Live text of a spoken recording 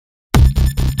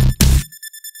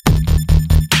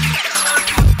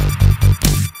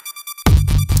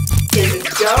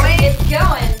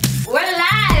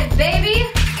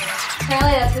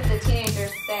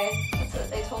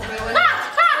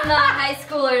high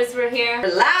schoolers were here.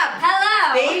 We're live!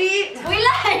 Hello! Baby! We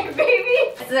live,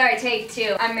 baby! This is our take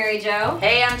 2. I'm Mary Jo.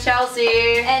 Hey, I'm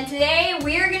Chelsea. And today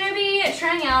we're gonna be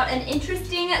trying out an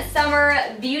interesting summer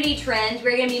beauty trend.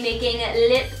 We're gonna be making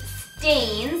lip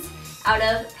stains out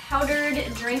of powdered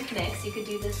drink mix. You could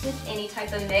do this with any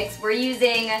type of mix. We're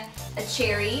using a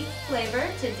cherry flavor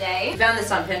today. You found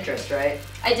this on Pinterest, right?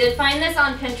 I did find this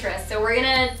on Pinterest, so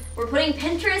we're putting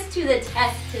Pinterest to the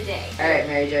test today. All right,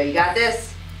 Mary Jo, you got this?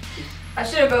 I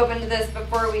should have opened this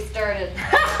before we started.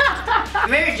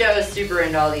 Mary Jo is super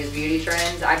into all these beauty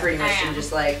trends. I pretty much am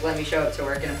just like, let me show up to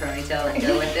work in a ponytail and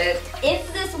go with it.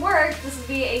 If this works, this would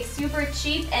be a super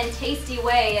cheap and tasty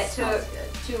way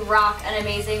to rock an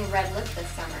amazing red lip this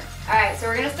summer. All right, so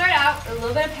we're gonna start out with a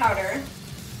little bit of powder.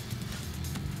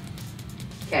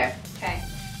 Okay. Okay,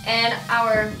 and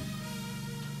our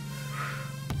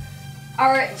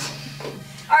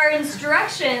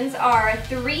instructions are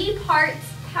 3 parts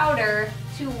powder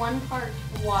to 1 part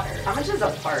water. How much is a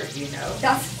part, do you know?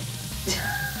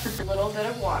 That's a little bit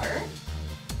of water.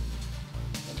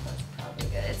 I think that's probably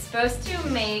good. It's supposed to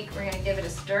make, we're gonna give it a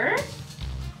stir.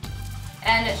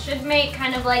 And it should make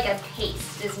kind of like a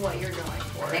paste is what you're going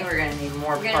for. I think we're gonna need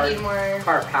more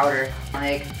part powder.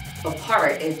 Like a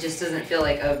part, it just doesn't feel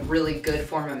like a really good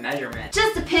form of measurement.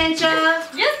 Just a pinch of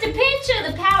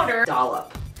the powder.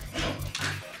 Dollop.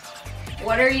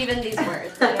 What are even these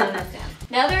words? I don't understand.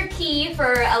 Another key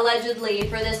for, allegedly,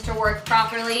 for this to work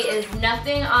properly is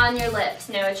nothing on your lips.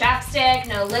 No chapstick,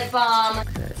 no lip balm.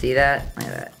 See that? Look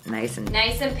at that. Nice and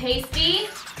pasty.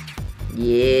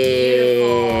 Yeah.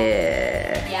 Beautiful.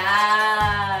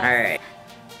 Yeah. Alright.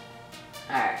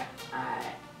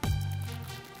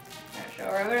 So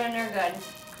rub it in there good.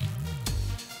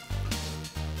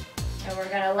 And we're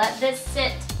gonna let this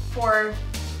sit for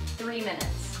 3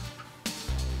 minutes.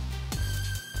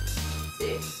 Let's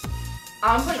see.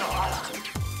 I'm putting a lot on.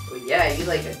 Well, yeah, you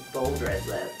like a bold red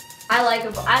lip. I like a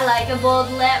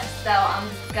bold lip, so I'm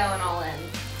just going all in.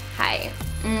 Hi.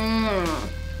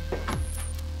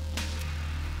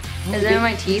 Is it in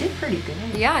my teeth? Did pretty good.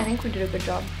 Yeah, I think we did a good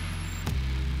job.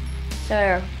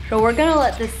 So we're gonna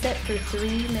let this sit for 3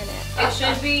 minutes. It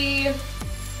should be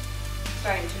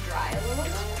starting to dry a little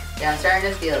bit. Yeah, I'm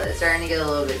starting to feel it. It's starting to get a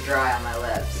little bit dry on my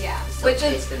lips. Yeah, which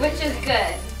is good because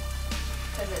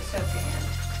it's soaking in.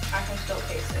 I can still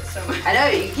taste it so much. I know,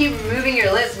 you keep moving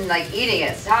your lips and like eating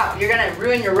it. Stop, you're gonna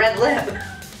ruin your red lip.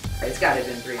 It's gotta have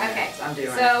been 3 minutes. Okay, I'm doing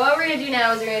it. So what we're gonna do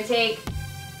now is we're gonna take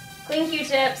clean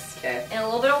Q-tips and a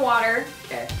little bit of water.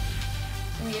 Okay.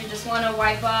 And you just wanna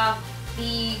wipe off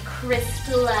the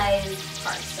crystallized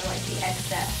parts, so like the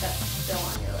excess that's still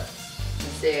on your lips.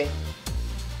 Let's see.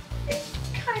 It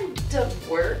kind of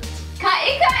worked. It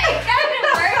kind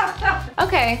of worked.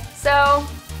 Okay, so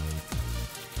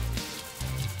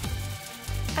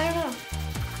I don't know.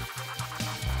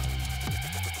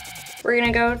 We're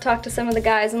gonna go talk to some of the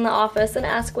guys in the office and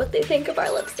ask what they think of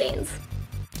our lip stains.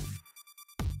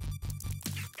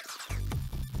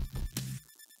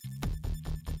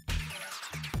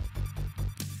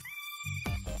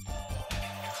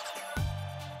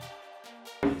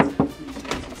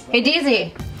 Hey,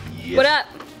 Deezy. Yes. What up?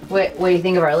 What do you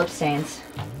think of our lip stains?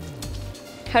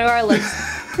 How do our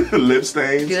lips? Lip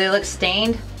stains? Do they look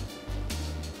stained?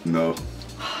 No.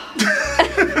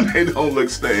 They don't look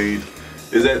stained.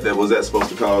 Was that supposed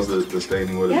to cause the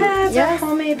staining? What is it? It's a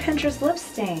homemade Pinterest lip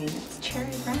stain. It's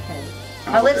cherry red.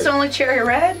 Our lips don't look cherry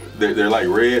red? They're like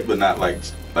red, but not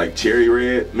like cherry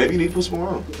red. Maybe you need to put some more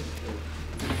on.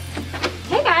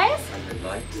 Hey guys.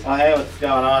 Oh, hey, what's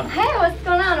going on? Hey, what's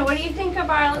going on? What do you think of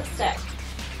our lipstick?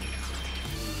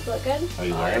 Look good? Are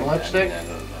you wearing lipstick?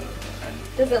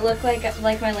 Does it look like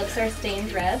my lips are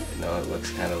stained red? No, it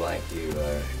looks kind of like you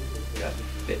got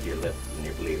bit your lip and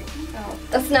you're bleeding. Oh,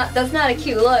 that's not a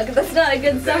cute look. That's not a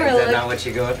good summer Is look. that not what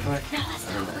you're going for? No, that's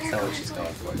not what That's not what she's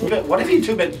going for. What have you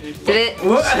two been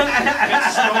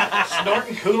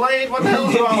snorting Kool-Aid? What the hell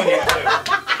is wrong with you two?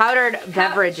 Powdered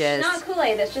beverages. Not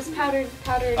Kool-Aid. It's just powdered.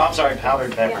 Oh, I'm sorry,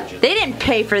 powdered beverages. They didn't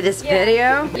pay for this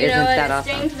video. You know what that it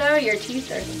awesome? stains though? Your teeth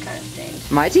are kind of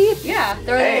stained. My teeth? Yeah,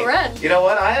 they're a little red. You know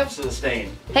what? I have some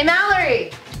stain. Hey,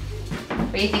 Mallory.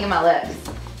 What do you think of my lips?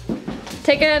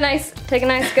 Take a nice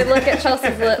good look at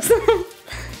Chelsea's lips.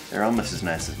 They're almost as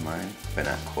nice as mine, but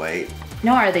not quite.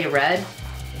 No, are they red?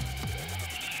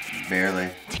 Barely.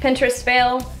 Pinterest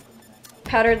fail.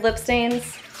 Powdered lip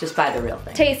stains. Just buy the real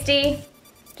thing. Tasty.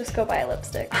 Just go buy a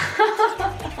lipstick.